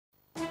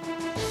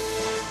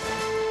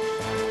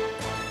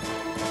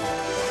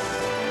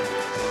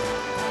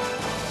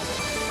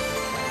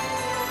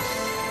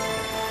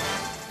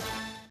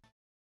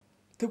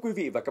Thưa quý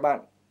vị và các bạn,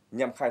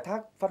 nhằm khai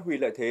thác, phát huy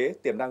lợi thế,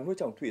 tiềm năng nuôi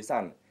trồng thủy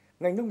sản,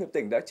 ngành nông nghiệp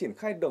tỉnh đã triển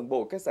khai đồng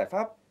bộ các giải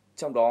pháp.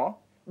 Trong đó,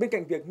 bên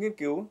cạnh việc nghiên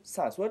cứu,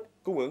 sản xuất,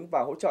 cung ứng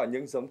và hỗ trợ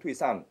những giống thủy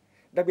sản,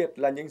 đặc biệt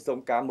là những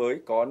giống cá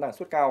mới có năng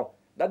suất cao,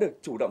 đã được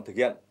chủ động thực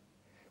hiện.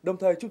 Đồng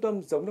thời, Trung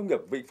tâm Giống nông nghiệp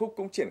Vĩnh Phúc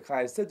cũng triển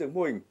khai xây dựng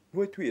mô hình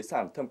nuôi thủy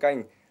sản thâm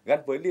canh gắn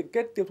với liên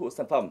kết tiêu thụ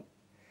sản phẩm.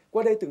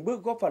 Qua đây từng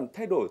bước góp phần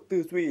thay đổi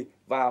tư duy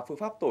và phương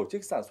pháp tổ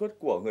chức sản xuất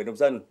của người nông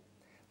dân.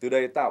 Từ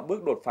đây tạo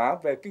bước đột phá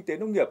về kinh tế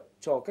nông nghiệp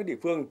cho các địa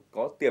phương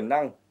có tiềm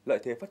năng, lợi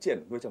thế phát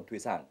triển nuôi trồng thủy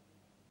sản.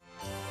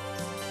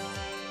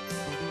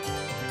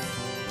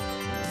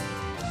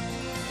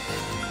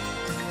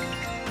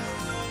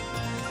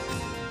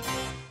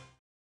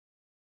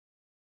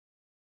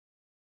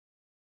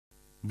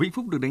 Vĩnh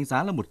Phúc được đánh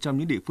giá là một trong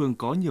những địa phương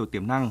có nhiều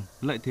tiềm năng,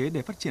 lợi thế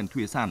để phát triển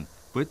thủy sản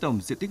với tổng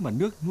diện tích mặt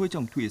nước nuôi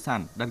trồng thủy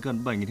sản đạt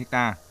gần 7.000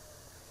 ha.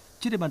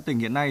 Trên địa bàn tỉnh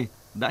hiện nay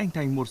đã hình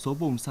thành một số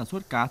vùng sản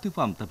xuất cá thực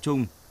phẩm tập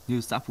trung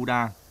như xã Phú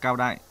Đa, Cao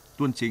Đại,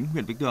 Tuân Chính,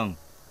 huyện Vĩnh Tường.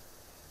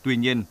 Tuy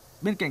nhiên,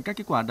 bên cạnh các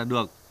kết quả đạt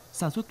được,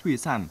 sản xuất thủy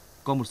sản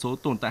có một số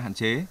tồn tại hạn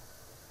chế.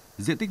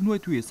 Diện tích nuôi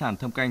thủy sản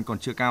thâm canh còn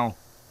chưa cao,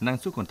 năng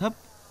suất còn thấp,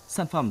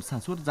 sản phẩm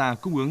sản xuất ra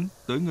cung ứng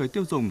tới người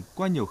tiêu dùng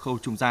qua nhiều khâu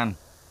trung gian.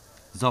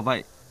 Do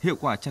vậy, hiệu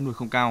quả chăn nuôi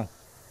không cao.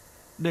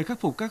 Để khắc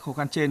phục các khó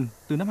khăn trên,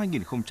 từ năm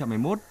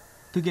 2011,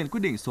 thực hiện quyết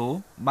định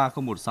số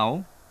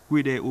 3016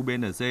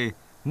 QĐ-UBND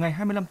ngày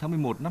 25 tháng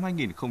 11 năm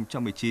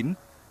 2019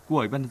 của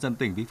Ủy ban nhân dân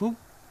tỉnh Vĩnh Phúc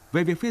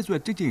về việc phê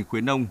duyệt chương trình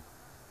khuyến nông,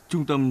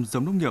 Trung tâm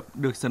Giống nông nghiệp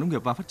được Sở Nông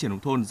nghiệp và Phát triển nông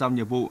thôn giao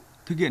nhiệm vụ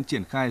thực hiện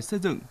triển khai xây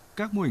dựng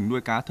các mô hình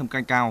nuôi cá thâm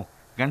canh cao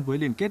gắn với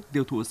liên kết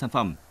tiêu thụ sản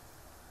phẩm.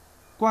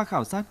 Qua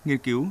khảo sát, nghiên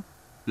cứu,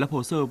 lập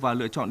hồ sơ và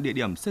lựa chọn địa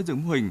điểm xây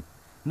dựng mô hình,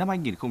 năm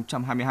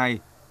 2022,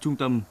 Trung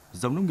tâm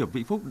Giống nông nghiệp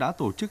Vĩnh Phúc đã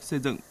tổ chức xây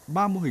dựng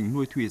 3 mô hình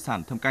nuôi thủy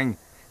sản thâm canh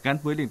gắn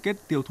với liên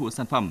kết tiêu thụ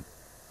sản phẩm.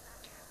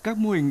 Các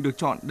mô hình được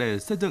chọn để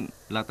xây dựng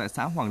là tại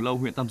xã Hoàng Lâu,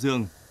 huyện Tam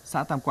Dương,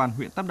 xã Tam Quan,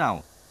 huyện Tam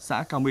Đảo,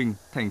 xã Cao Minh,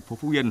 thành phố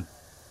Phúc Yên.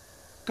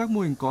 Các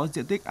mô hình có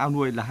diện tích ao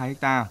nuôi là 2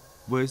 ha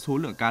với số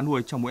lượng cá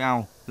nuôi trong mỗi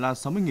ao là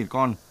 60.000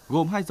 con,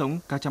 gồm 2 giống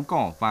cá chấm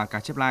cỏ và cá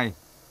chép lai.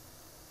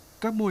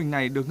 Các mô hình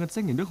này được ngân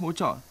sách nhà nước hỗ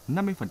trợ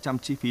 50%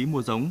 chi phí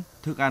mua giống,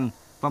 thức ăn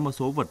và một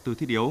số vật tư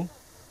thiết yếu.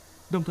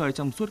 Đồng thời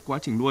trong suốt quá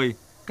trình nuôi,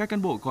 các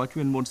cán bộ có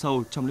chuyên môn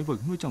sâu trong lĩnh vực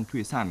nuôi trồng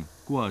thủy sản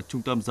của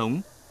Trung tâm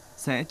Giống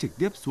sẽ trực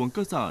tiếp xuống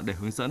cơ sở để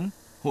hướng dẫn,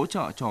 hỗ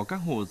trợ cho các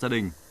hộ gia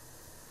đình.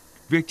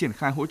 Việc triển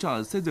khai hỗ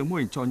trợ xây dựng mô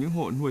hình cho những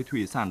hộ nuôi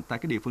thủy sản tại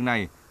các địa phương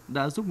này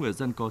đã giúp người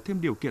dân có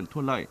thêm điều kiện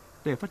thuận lợi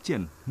để phát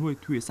triển nuôi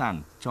thủy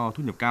sản cho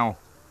thu nhập cao.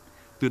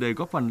 Từ đây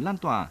góp phần lan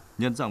tỏa,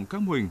 nhân rộng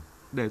các mô hình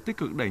để tích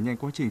cực đẩy nhanh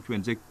quá trình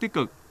chuyển dịch tích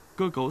cực,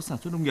 cơ cấu sản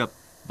xuất nông nghiệp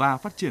và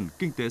phát triển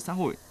kinh tế xã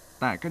hội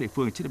tại các địa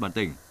phương trên địa bàn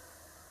tỉnh.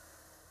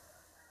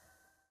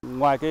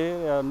 Ngoài cái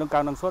nâng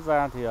cao năng suất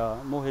ra thì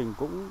mô hình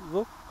cũng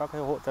giúp các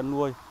cái hộ chăn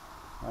nuôi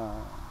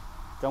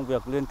trong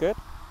việc liên kết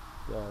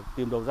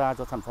tìm đầu ra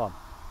cho sản phẩm.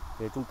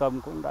 Thì trung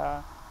tâm cũng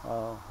đã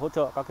hỗ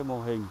trợ các cái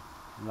mô hình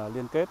là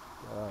liên kết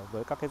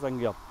với các cái doanh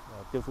nghiệp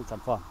tiêu thụ sản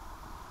phẩm.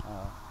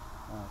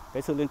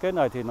 Cái sự liên kết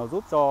này thì nó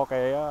giúp cho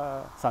cái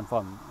sản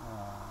phẩm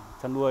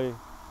chăn nuôi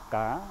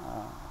cá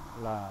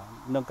là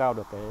nâng cao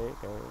được cái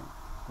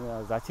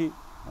giá trị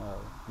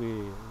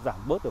vì giảm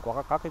bớt được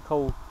các cái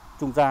khâu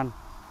trung gian.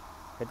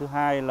 Cái thứ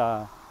hai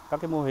là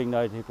các cái mô hình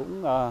này thì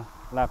cũng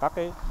là các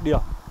cái điểm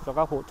cho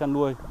các hộ chăn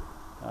nuôi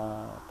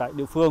tại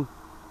địa phương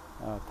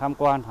tham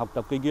quan, học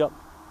tập kinh nghiệm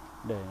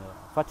để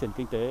phát triển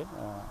kinh tế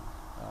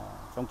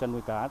trong chăn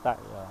nuôi cá tại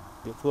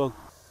địa phương.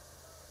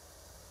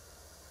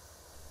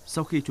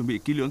 Sau khi chuẩn bị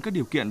kỹ lưỡng các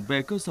điều kiện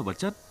về cơ sở vật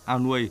chất, ao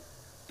nuôi,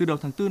 từ đầu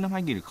tháng 4 năm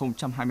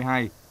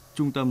 2022,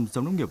 Trung tâm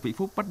Giống nông nghiệp Vĩnh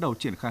Phúc bắt đầu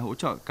triển khai hỗ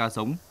trợ cá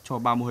giống cho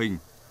 3 mô hình.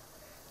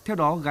 Theo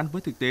đó, gắn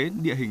với thực tế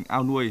địa hình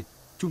ao nuôi,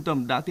 Trung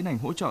tâm đã tiến hành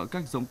hỗ trợ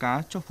các giống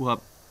cá cho phù hợp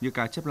như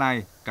cá chép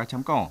lai, cá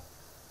chấm cỏ.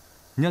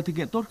 Nhờ thực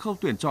hiện tốt khâu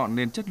tuyển chọn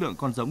nên chất lượng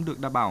con giống được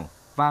đảm bảo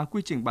và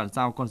quy trình bàn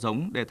giao con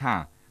giống để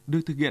thả được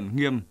thực hiện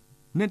nghiêm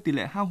nên tỷ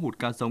lệ hao hụt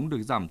cá giống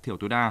được giảm thiểu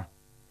tối đa.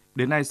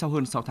 Đến nay, sau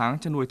hơn 6 tháng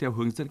chăn nuôi theo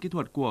hướng dẫn kỹ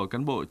thuật của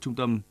cán bộ Trung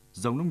tâm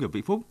Giống nông nghiệp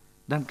Vĩnh Phúc,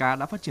 đàn cá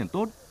đã phát triển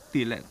tốt,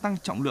 tỷ lệ tăng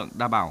trọng lượng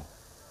đảm bảo.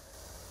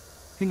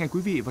 Hình ảnh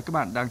quý vị và các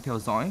bạn đang theo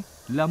dõi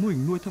là mô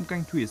hình nuôi thâm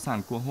canh thủy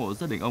sản của hộ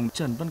gia đình ông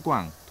Trần Văn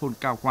Quảng, thôn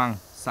Cao Quang,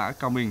 xã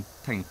Cao Minh,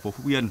 thành phố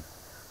Phúc Yên.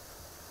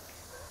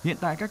 Hiện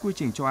tại các quy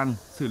trình cho ăn,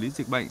 xử lý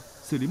dịch bệnh,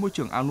 xử lý môi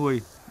trường ao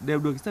nuôi đều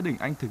được gia đình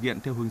anh thực hiện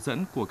theo hướng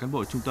dẫn của cán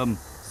bộ Trung tâm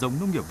Giống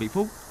nông nghiệp Vĩnh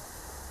Phúc.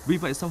 Vì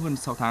vậy sau hơn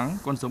 6 tháng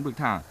con giống được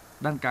thả,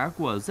 đàn cá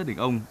của gia đình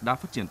ông đã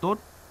phát triển tốt.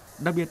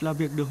 Đặc biệt là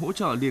việc được hỗ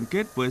trợ liên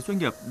kết với doanh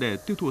nghiệp để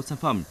tiêu thụ sản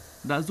phẩm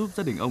đã giúp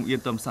gia đình ông yên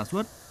tâm sản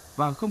xuất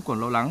và không còn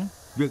lo lắng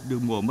việc được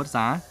mùa mất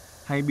giá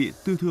hay bị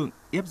tư thương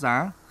ép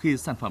giá khi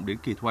sản phẩm đến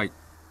kỳ thu hoạch.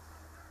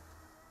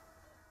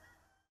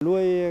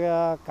 Nuôi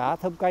cá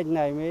thâm canh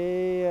này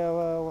với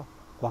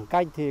quảng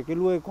canh thì cái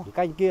nuôi quảng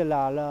canh kia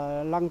là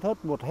lăng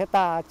thớt 1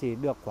 hecta chỉ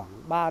được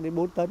khoảng 3 đến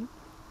 4 tấn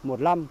một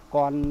năm,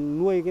 còn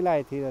nuôi cái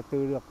này thì là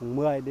từ được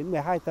 10 đến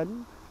 12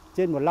 tấn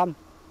trên một năm.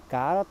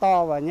 Cá nó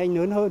to và nhanh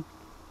lớn hơn.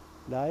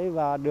 Đấy,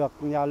 và được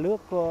nhà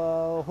nước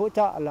hỗ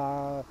trợ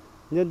là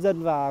nhân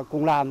dân và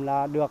cùng làm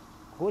là được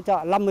hỗ trợ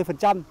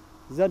 50%,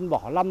 dân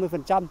bỏ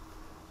 50%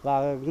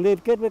 và liên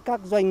kết với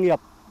các doanh nghiệp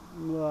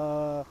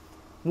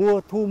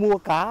thu mua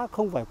cá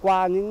không phải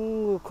qua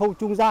những khâu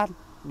trung gian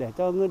để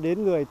cho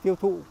đến người tiêu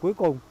thụ cuối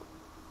cùng.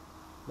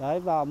 Đấy,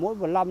 và mỗi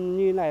một năm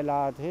như này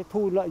là thế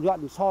thu lợi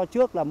nhuận so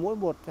trước là mỗi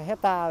 1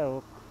 hectare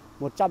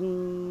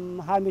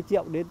 120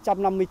 triệu đến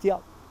 150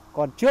 triệu.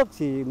 Còn trước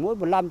thì mỗi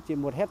một năm chỉ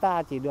 1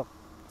 hectare chỉ được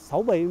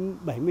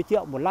 60-70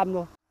 triệu một năm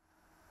thôi.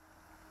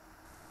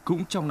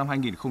 Cũng trong năm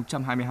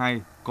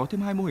 2022, có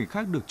thêm 2 mô hình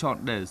khác được chọn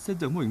để xây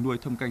dựng mô hình nuôi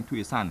thâm canh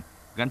thủy sản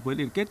gắn với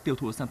liên kết tiêu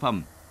thụ sản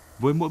phẩm.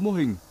 Với mỗi mô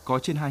hình có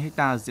trên 2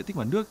 hectare diện tích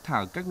mặt nước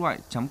thả các loại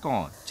chắm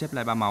cỏ, chép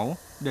lai ba máu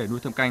để nuôi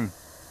thâm canh.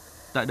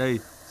 Tại đây,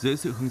 dưới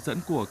sự hướng dẫn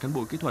của cán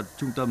bộ kỹ thuật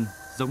Trung tâm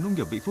giống nông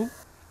nghiệp Vĩnh Phúc,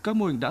 các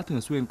mô hình đã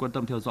thường xuyên quan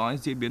tâm theo dõi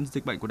diễn biến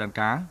dịch bệnh của đàn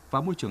cá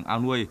và môi trường ao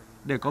nuôi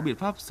để có biện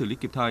pháp xử lý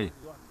kịp thời.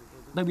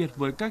 Đặc biệt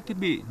với các thiết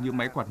bị như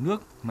máy quạt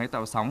nước, máy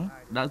tạo sóng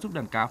đã giúp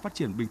đàn cá phát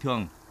triển bình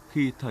thường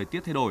khi thời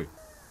tiết thay đổi.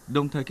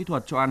 Đồng thời kỹ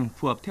thuật cho ăn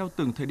phù hợp theo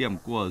từng thời điểm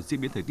của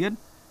diễn biến thời tiết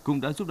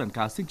cũng đã giúp đàn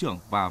cá sinh trưởng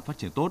và phát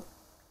triển tốt.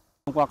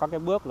 Thông qua các cái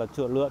bước là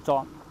lựa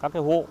chọn các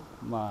cái hộ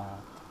mà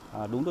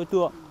đúng đối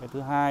tượng. Cái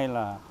thứ hai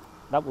là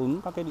đáp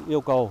ứng các cái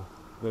yêu cầu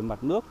về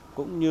mặt nước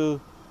cũng như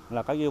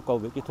là các yêu cầu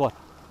về kỹ thuật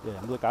để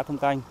nuôi cá thâm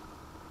canh.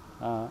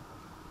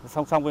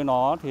 Song song với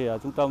nó thì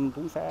trung tâm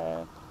cũng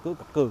sẽ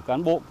cử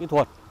cán bộ kỹ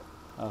thuật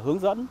hướng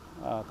dẫn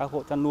các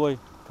hộ chăn nuôi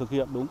thực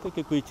hiện đúng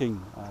cái quy trình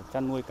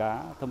chăn nuôi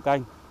cá thâm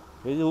canh.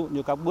 Ví dụ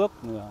như các bước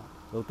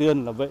đầu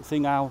tiên là vệ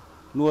sinh ao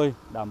nuôi,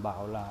 đảm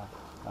bảo là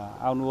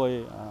ao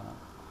nuôi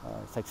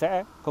sạch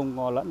sẽ,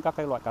 không lẫn các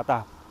cái loại cá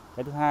tạp.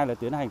 Cái thứ hai là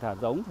tiến hành thả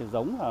giống, thì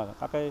giống là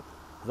các cái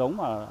giống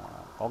mà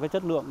có cái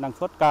chất lượng năng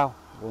suất cao,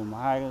 gồm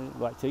 2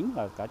 loại chính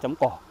là cá chấm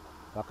cỏ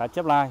và cá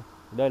chép lai.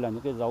 Đây là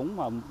những cái giống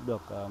mà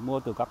được mua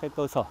từ các cái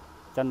cơ sở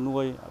chăn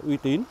nuôi uy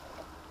tín.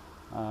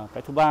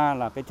 Cái thứ ba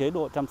là cái chế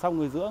độ chăm sóc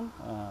nuôi dưỡng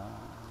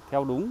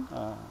theo đúng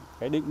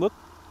cái định mức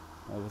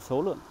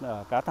số lượng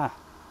cá thả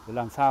để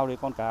làm sao để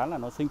con cá là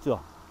nó sinh trưởng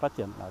phát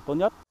triển tốt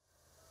nhất.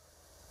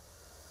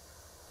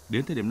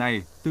 Đến thời điểm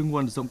này, từ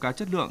nguồn giống cá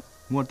chất lượng,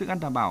 nguồn thức ăn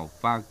đảm bảo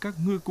và các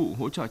ngư cụ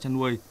hỗ trợ chăn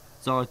nuôi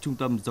do Trung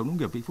tâm giống nông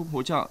nghiệp Vĩnh Phúc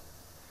hỗ trợ,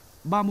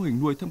 3 mô hình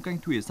nuôi thâm canh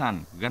thủy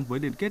sản gắn với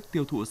liên kết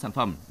tiêu thụ sản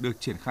phẩm được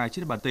triển khai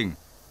trên địa bàn tỉnh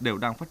đều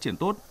đang phát triển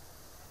tốt.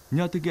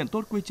 Nhờ thực hiện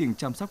tốt quy trình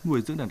chăm sóc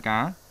nuôi dưỡng đàn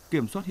cá,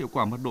 kiểm soát hiệu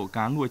quả mật độ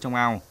cá nuôi trong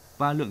ao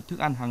và lượng thức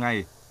ăn hàng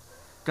ngày,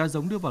 cá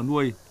giống đưa vào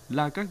nuôi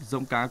là các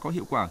giống cá có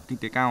hiệu quả kinh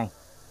tế cao,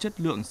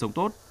 chất lượng giống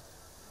tốt.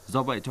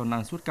 Do vậy cho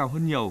năng suất cao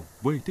hơn nhiều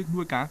với hình thức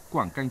nuôi cá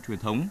quảng canh truyền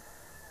thống.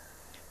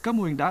 Các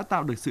mô hình đã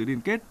tạo được sự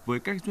liên kết với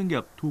các doanh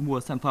nghiệp thu mua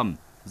sản phẩm,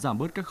 giảm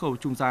bớt các khâu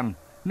trung gian,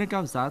 nâng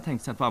cao giá thành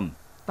sản phẩm,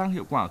 tăng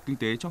hiệu quả kinh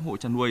tế cho hộ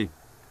chăn nuôi.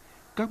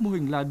 Các mô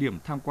hình là điểm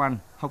tham quan,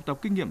 học tập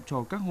kinh nghiệm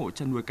cho các hộ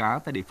chăn nuôi cá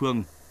tại địa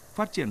phương,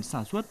 phát triển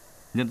sản xuất,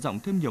 nhân rộng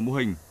thêm nhiều mô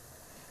hình.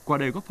 Qua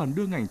đây góp phần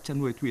đưa ngành chăn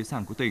nuôi thủy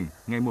sản của tỉnh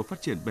ngày một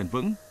phát triển bền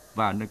vững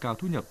và nâng cao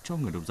thu nhập cho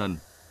người nông dân.